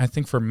group, and I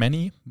think for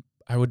many,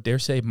 I would dare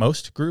say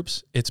most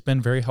groups, it's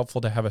been very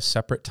helpful to have a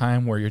separate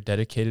time where you're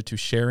dedicated to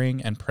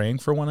sharing and praying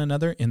for one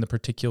another in the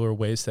particular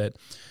ways that,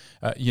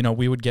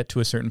 we would get to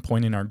a certain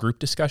point in our group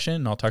discussion,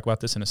 and I'll talk about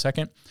this in a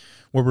second,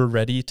 where we're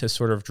ready to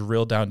sort of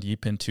drill down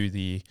deep into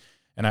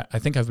and I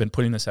think I've been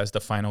putting this as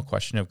the final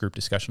question of group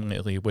discussion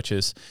lately, which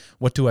is,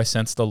 what do I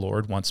sense the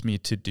Lord wants me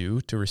to do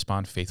to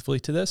respond faithfully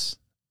to this?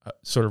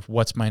 Sort of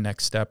what's my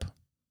next step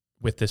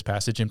with this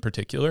passage in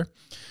particular?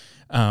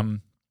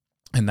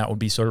 And that would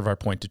be sort of our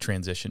point to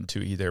transition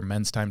to either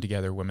men's time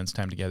together, women's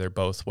time together,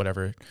 both,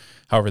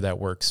 however that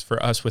works.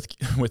 For us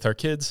with our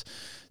kids'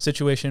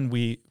 situation,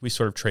 we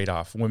sort of trade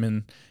off.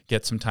 Women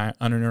get some time,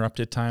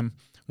 uninterrupted time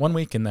 1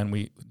 week, and then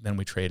we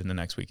trade, and the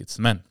next week it's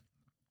the men.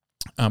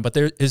 But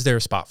is there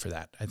a spot for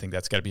that? I think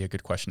that's got to be a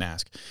good question to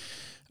ask.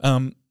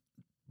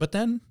 But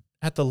then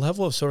at the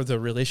level of sort of the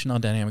relational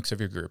dynamics of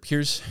your group,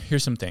 here's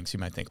some things you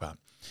might think about.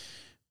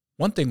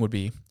 One thing would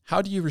be,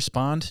 how do you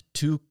respond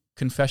to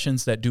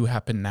confessions that do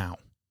happen now,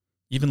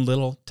 even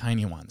little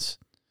tiny ones?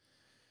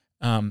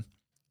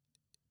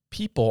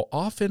 People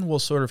often will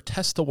sort of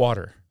test the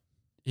water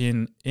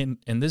and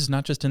this is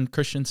not just in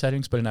Christian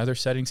settings, but in other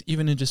settings,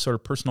 even in just sort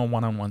of personal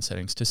one-on-one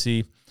settings, to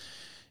see,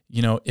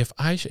 if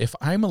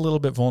I'm a little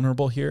bit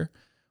vulnerable here,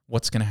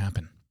 what's going to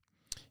happen?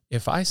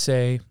 If I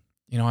say,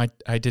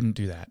 I didn't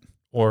do that,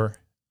 or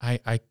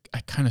I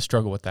kind of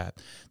struggle with that,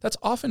 that's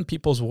often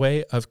people's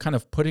way of kind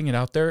of putting it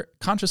out there,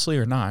 consciously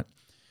or not,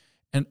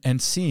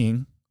 and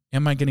seeing,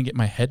 am I going to get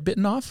my head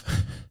bitten off?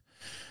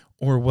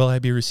 Or will I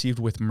be received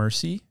with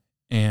mercy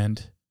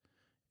and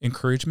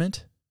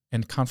encouragement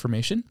and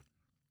confirmation?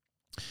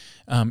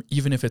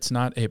 Even if it's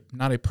not a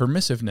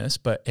permissiveness,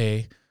 but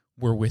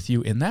we're with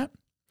you in that.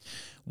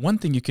 One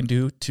thing you can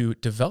do to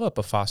develop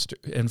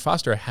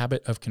foster a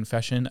habit of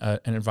confession,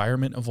 an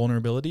environment of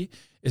vulnerability,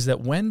 is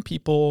that when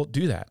people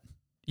do that,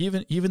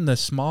 even the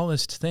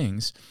smallest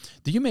things,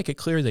 that you make it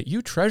clear that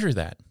you treasure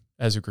that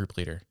as a group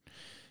leader.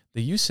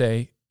 That you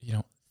say,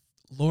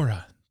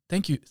 Laura,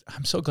 thank you.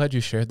 I'm so glad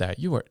you shared that.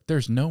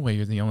 There's no way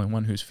you're the only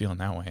one who's feeling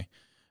that way.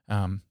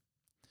 And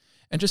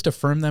just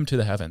affirm them to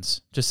the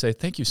heavens. Just say,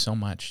 thank you so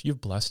much. You've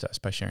blessed us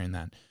by sharing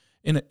that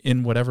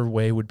in whatever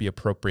way would be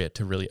appropriate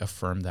to really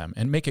affirm them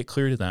and make it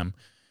clear to them,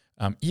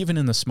 even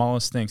in the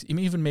smallest things,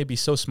 even maybe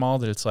so small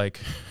that it's like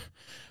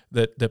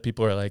that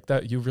people are like,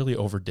 that you really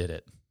overdid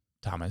it,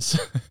 Thomas.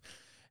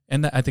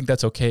 And I think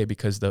that's okay,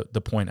 because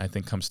the point I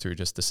think comes through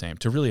just the same,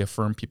 to really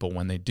affirm people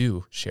when they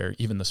do share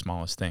even the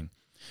smallest thing.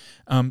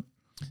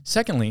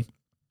 Secondly,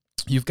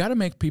 you've got to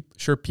make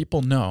sure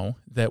people know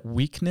that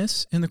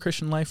weakness in the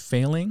Christian life,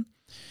 failing,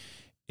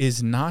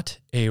 is not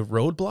a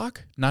roadblock,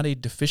 not a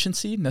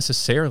deficiency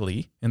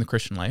necessarily in the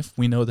Christian life.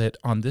 We know that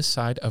on this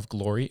side of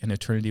glory and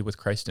eternity with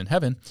Christ in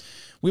heaven,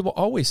 we will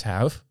always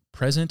have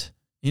present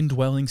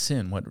indwelling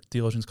sin, what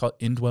theologians call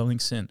indwelling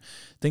sin,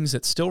 things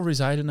that still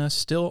reside in us,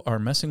 still are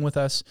messing with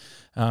us.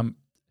 And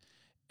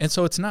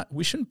so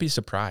we shouldn't be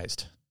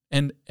surprised.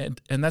 And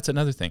that's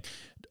another thing.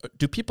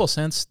 Do people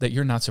sense that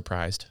you're not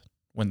surprised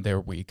when they're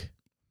weak?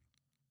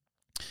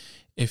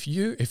 If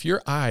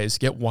your eyes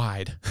get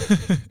wide,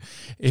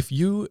 if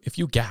you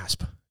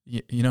gasp,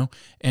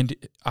 and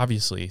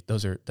obviously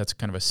that's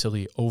kind of a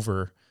silly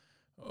over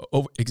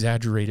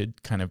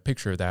exaggerated kind of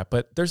picture of that,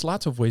 but there's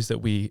lots of ways that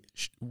we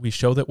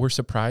show that we're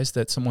surprised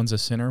that someone's a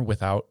sinner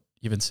without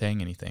even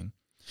saying anything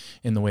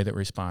in the way that we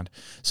respond.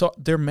 So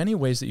there are many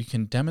ways that you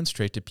can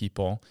demonstrate to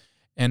people,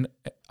 and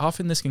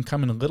often this can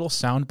come in little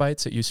sound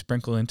bites that you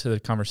sprinkle into the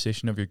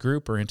conversation of your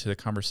group or into the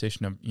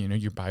conversation of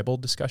your Bible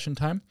discussion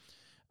time.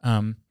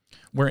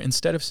 Where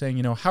instead of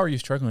saying, how are you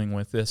struggling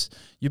with this,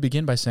 you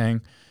begin by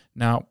saying,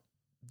 now,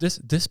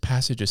 this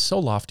passage is so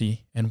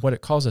lofty, and what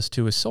it calls us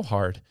to is so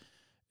hard.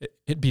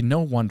 It'd be no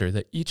wonder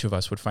that each of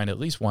us would find at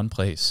least one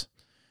place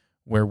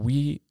where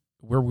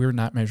we're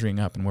not measuring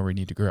up and where we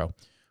need to grow.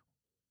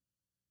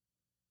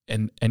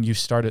 And you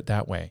start it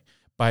that way,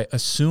 by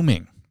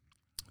assuming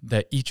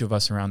that each of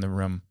us around the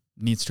room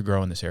needs to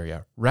grow in this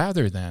area,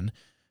 rather than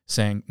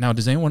saying, now,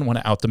 does anyone want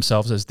to out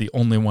themselves as the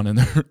only one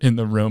in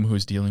the room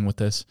who's dealing with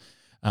this?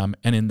 And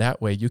in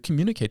that way, you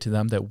communicate to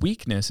them that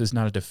weakness is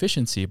not a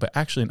deficiency, but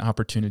actually an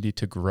opportunity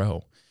to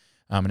grow.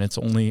 And it's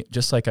only,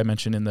 just like I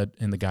mentioned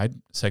in the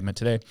guide segment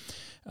today,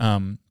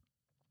 that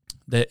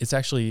it's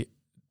actually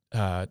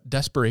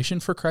desperation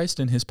for Christ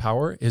and his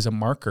power is a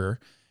marker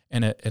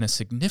and a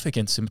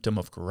significant symptom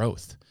of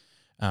growth.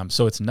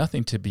 So it's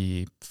nothing to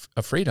be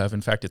afraid of.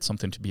 In fact, it's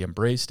something to be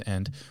embraced.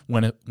 And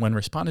when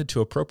responded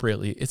to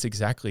appropriately, it's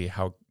exactly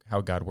how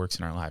God works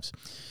in our lives.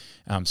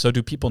 So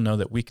do people know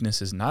that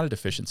weakness is not a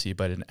deficiency,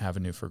 but an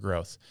avenue for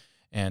growth?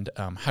 And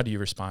how do you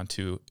respond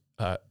to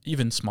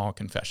even small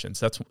confessions?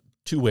 That's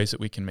two ways that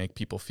we can make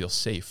people feel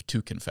safe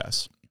to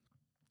confess.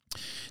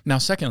 Now,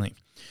 secondly,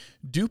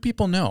 do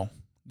people know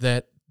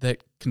that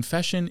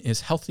confession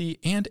is healthy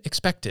and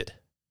expected?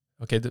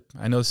 Okay,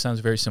 I know this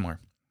sounds very similar,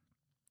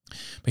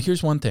 but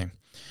here's one thing.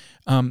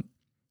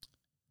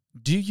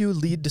 Do you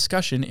lead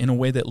discussion in a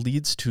way that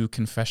leads to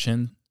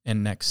confession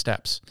and next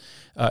steps?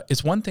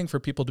 It's one thing for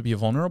people to be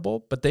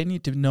vulnerable, but they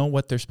need to know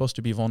what they're supposed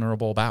to be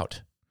vulnerable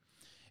about.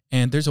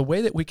 And there's a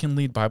way that we can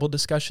lead Bible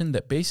discussion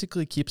that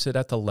basically keeps it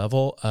at the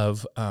level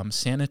of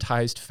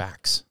sanitized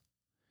facts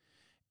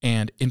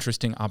and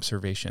interesting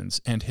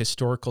observations and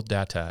historical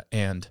data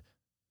and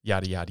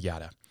yada, yada,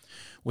 yada,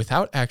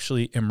 without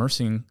actually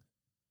immersing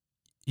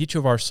each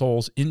of our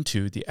souls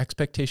into the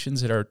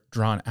expectations that are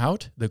drawn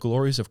out, the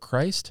glories of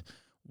Christ,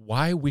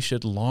 why we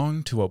should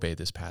long to obey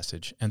this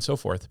passage, and so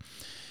forth,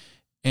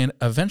 and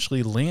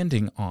eventually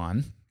landing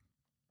on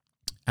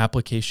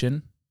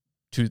application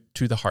to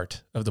the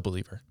heart of the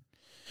believer.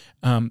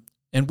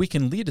 And we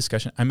can lead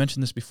discussion. I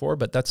mentioned this before,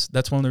 but that's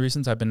one of the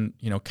reasons I've been,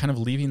 kind of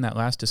leaving that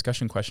last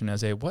discussion question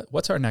as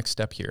what's our next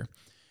step here?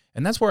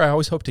 And that's where I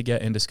always hope to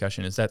get in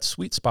discussion, is that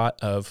sweet spot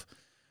of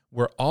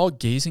we're all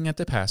gazing at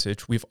the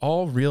passage. We've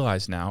all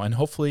realized now, and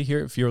hopefully here,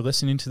 if you're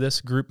listening to this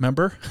group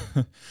member,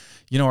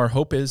 our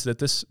hope is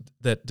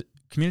that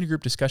community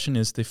group discussion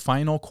is the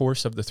final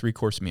course of the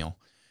 3-course meal.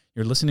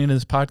 You're listening to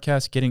this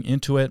podcast, getting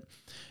into it,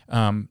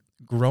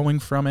 growing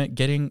from it,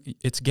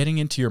 it's getting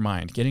into your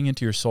mind, getting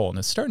into your soul, and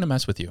it's starting to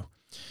mess with you.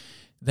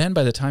 Then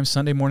by the time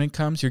Sunday morning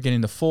comes, you're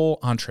getting the full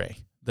entree.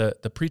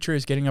 The preacher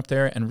is getting up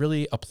there and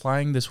really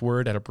applying this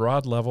word at a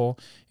broad level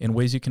in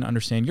ways you can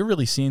understand. You're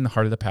really seeing the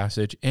heart of the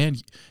passage,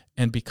 and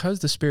because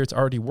the Spirit's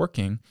already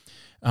working,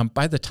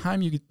 by the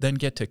time you then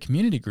get to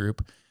community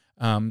group,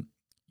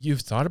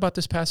 you've thought about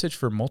this passage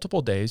for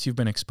multiple days. You've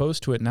been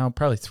exposed to it now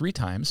probably 3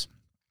 times,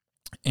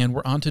 and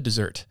we're on to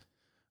dessert.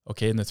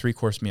 Okay, in the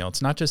 3-course meal.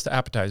 It's not just the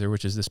appetizer,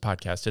 which is this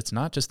podcast. It's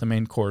not just the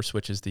main course,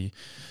 which is the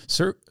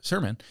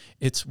sermon.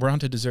 We're on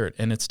to dessert.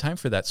 And it's time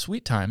for that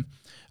sweet time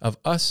of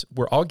us.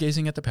 We're all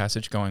gazing at the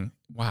passage going,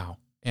 wow,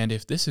 and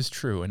if this is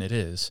true, and it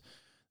is,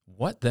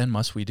 what then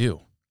must we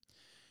do?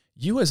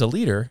 You as a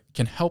leader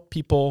can help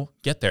people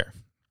get there.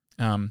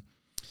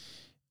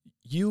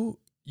 You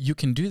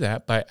can do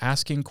that by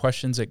asking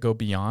questions that go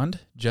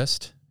beyond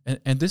just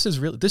And this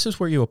is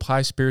where you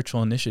apply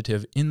spiritual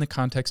initiative in the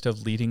context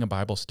of leading a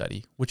Bible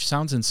study, which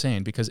sounds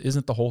insane because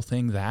isn't the whole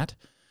thing that?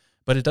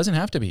 But it doesn't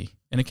have to be.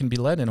 And it can be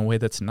led in a way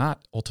that's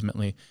not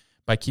ultimately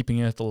by keeping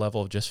it at the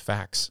level of just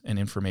facts and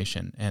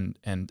information and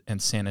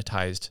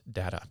sanitized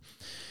data.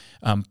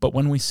 But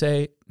when we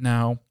say,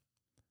 now,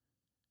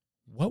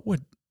 what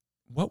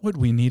would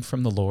we need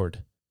from the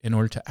Lord in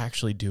order to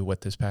actually do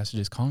what this passage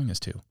is calling us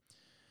to?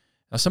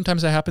 Now,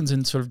 sometimes that happens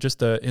in sort of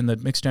just in the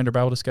mixed gender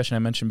Bible discussion I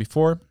mentioned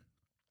before.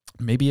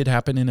 Maybe it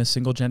happened in a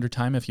single gender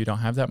time. If you don't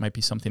have that, might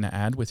be something to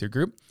add with your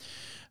group.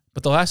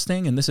 But the last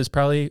thing, and this is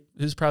probably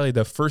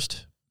the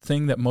first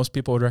thing that most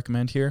people would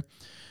recommend here,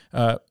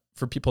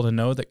 for people to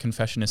know that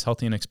confession is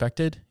healthy and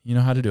expected, you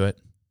know how to do it.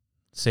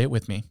 Say it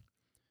with me.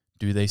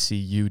 Do they see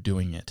you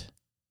doing it?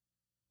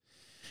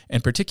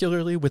 And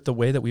particularly with the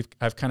way that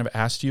I've kind of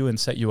asked you and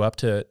set you up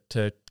to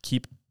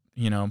keep,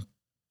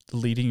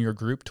 leading your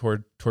group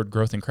toward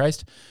growth in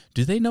Christ,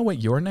 do they know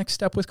what your next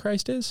step with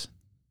Christ is?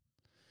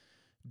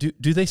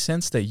 Do they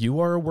sense that you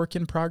are a work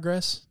in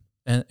progress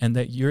and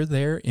that you're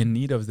there in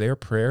need of their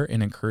prayer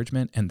and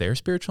encouragement and their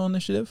spiritual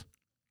initiative?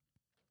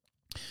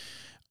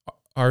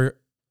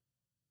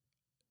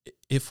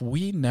 If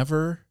we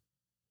never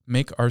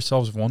make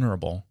ourselves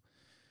vulnerable,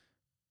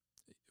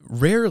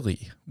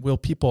 rarely will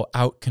people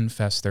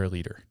out-confess their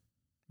leader.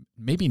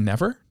 Maybe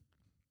never.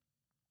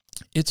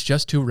 It's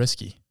just too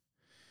risky.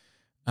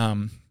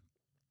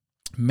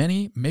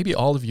 Maybe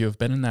all of you have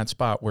been in that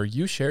spot where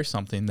you share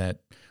something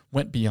that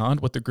went beyond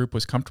what the group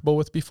was comfortable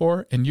with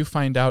before, and you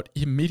find out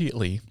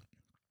immediately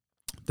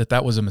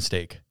that was a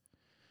mistake.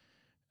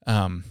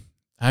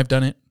 I've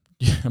done it.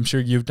 I'm sure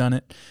you've done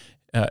it.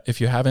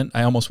 If you haven't,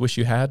 I almost wish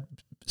you had,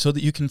 so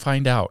that you can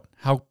find out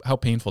how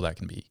painful that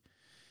can be.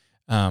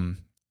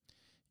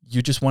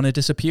 You just want to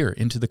disappear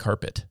into the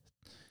carpet.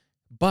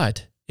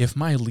 But if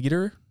my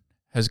leader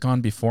has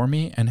gone before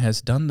me and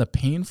has done the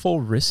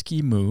painful,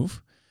 risky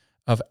move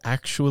of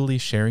actually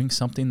sharing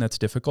something that's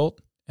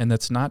difficult and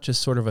that's not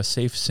just sort of a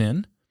safe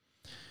sin,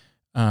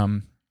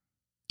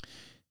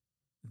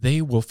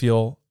 they will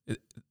feel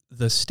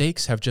the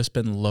stakes have just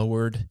been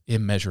lowered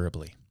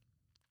immeasurably.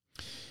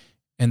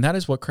 And that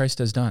is what Christ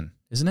has done,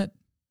 isn't it?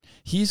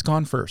 He's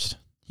gone first.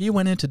 He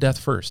went into death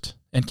first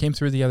and came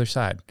through the other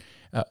side,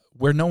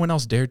 where no one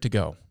else dared to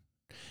go.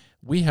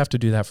 We have to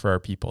do that for our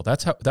people.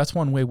 That's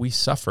one way we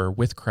suffer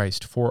with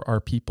Christ for our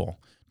people,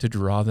 to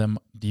draw them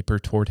deeper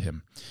toward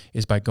him,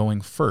 is by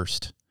going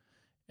first.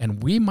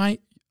 And we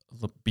might,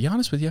 be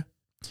honest with you,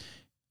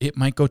 it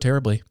might go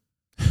terribly.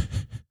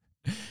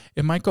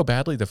 It might go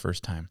badly the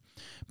first time.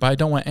 But I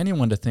don't want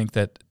anyone to think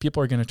that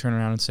people are going to turn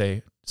around and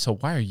say, so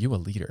why are you a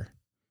leader?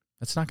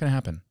 That's not going to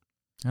happen.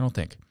 I don't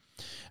think.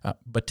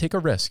 But take a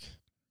risk.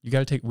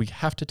 We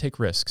have to take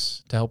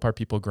risks to help our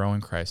people grow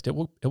in Christ. It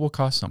will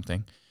cost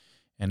something,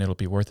 and it'll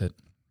be worth it.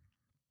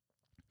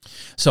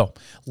 So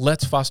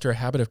let's foster a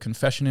habit of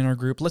confession in our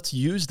group. Let's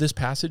use this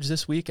passage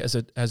this week as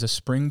a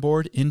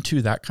springboard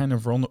into that kind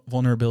of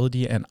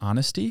vulnerability and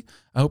honesty.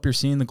 I hope you're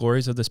seeing the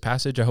glories of this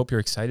passage. I hope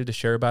you're excited to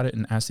share about it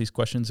and ask these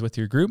questions with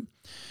your group.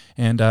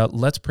 And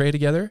let's pray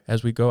together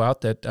as we go out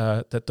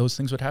that those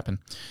things would happen.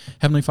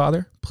 Heavenly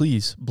Father,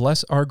 please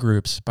bless our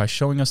groups by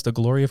showing us the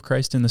glory of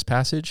Christ in this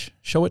passage.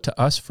 Show it to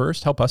us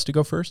first. Help us to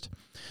go first.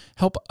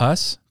 Help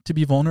us to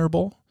be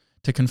vulnerable,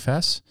 to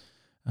confess,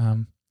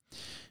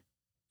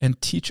 and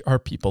teach our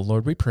people.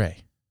 Lord, we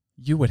pray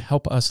you would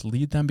help us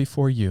lead them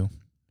before you,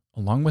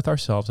 along with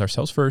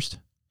ourselves first,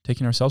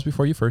 taking ourselves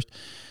before you first.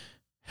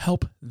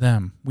 Help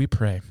them, we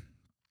pray,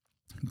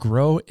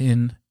 grow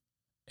in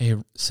a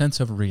sense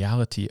of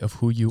reality of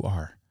who you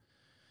are.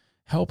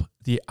 Help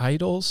the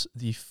idols,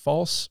 the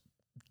false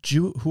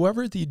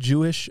whoever the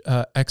Jewish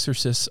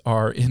exorcists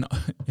are in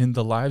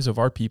the lives of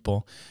our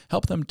people,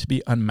 help them to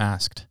be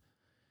unmasked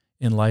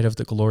in light of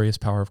the glorious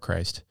power of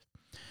Christ,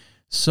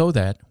 so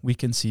that we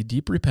can see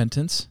deep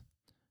repentance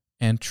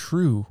and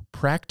true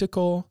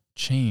practical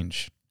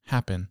change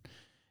happen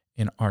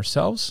in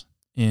ourselves,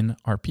 in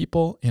our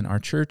people, in our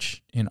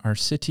church, in our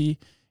city,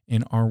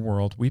 in our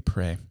world. We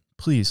pray.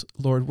 Please,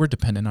 Lord, we're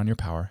dependent on your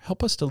power.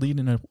 Help us to lead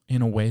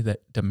in a way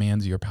that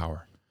demands your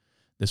power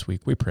this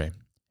week. We pray.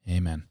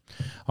 Amen.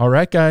 All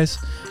right, guys.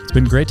 It's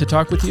been great to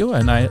talk with you,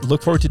 and I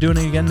look forward to doing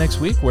it again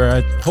next week,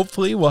 where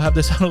hopefully we'll have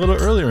this out a little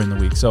earlier in the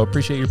week. So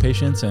appreciate your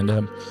patience, and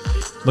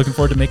looking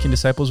forward to making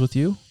disciples with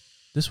you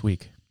this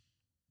week.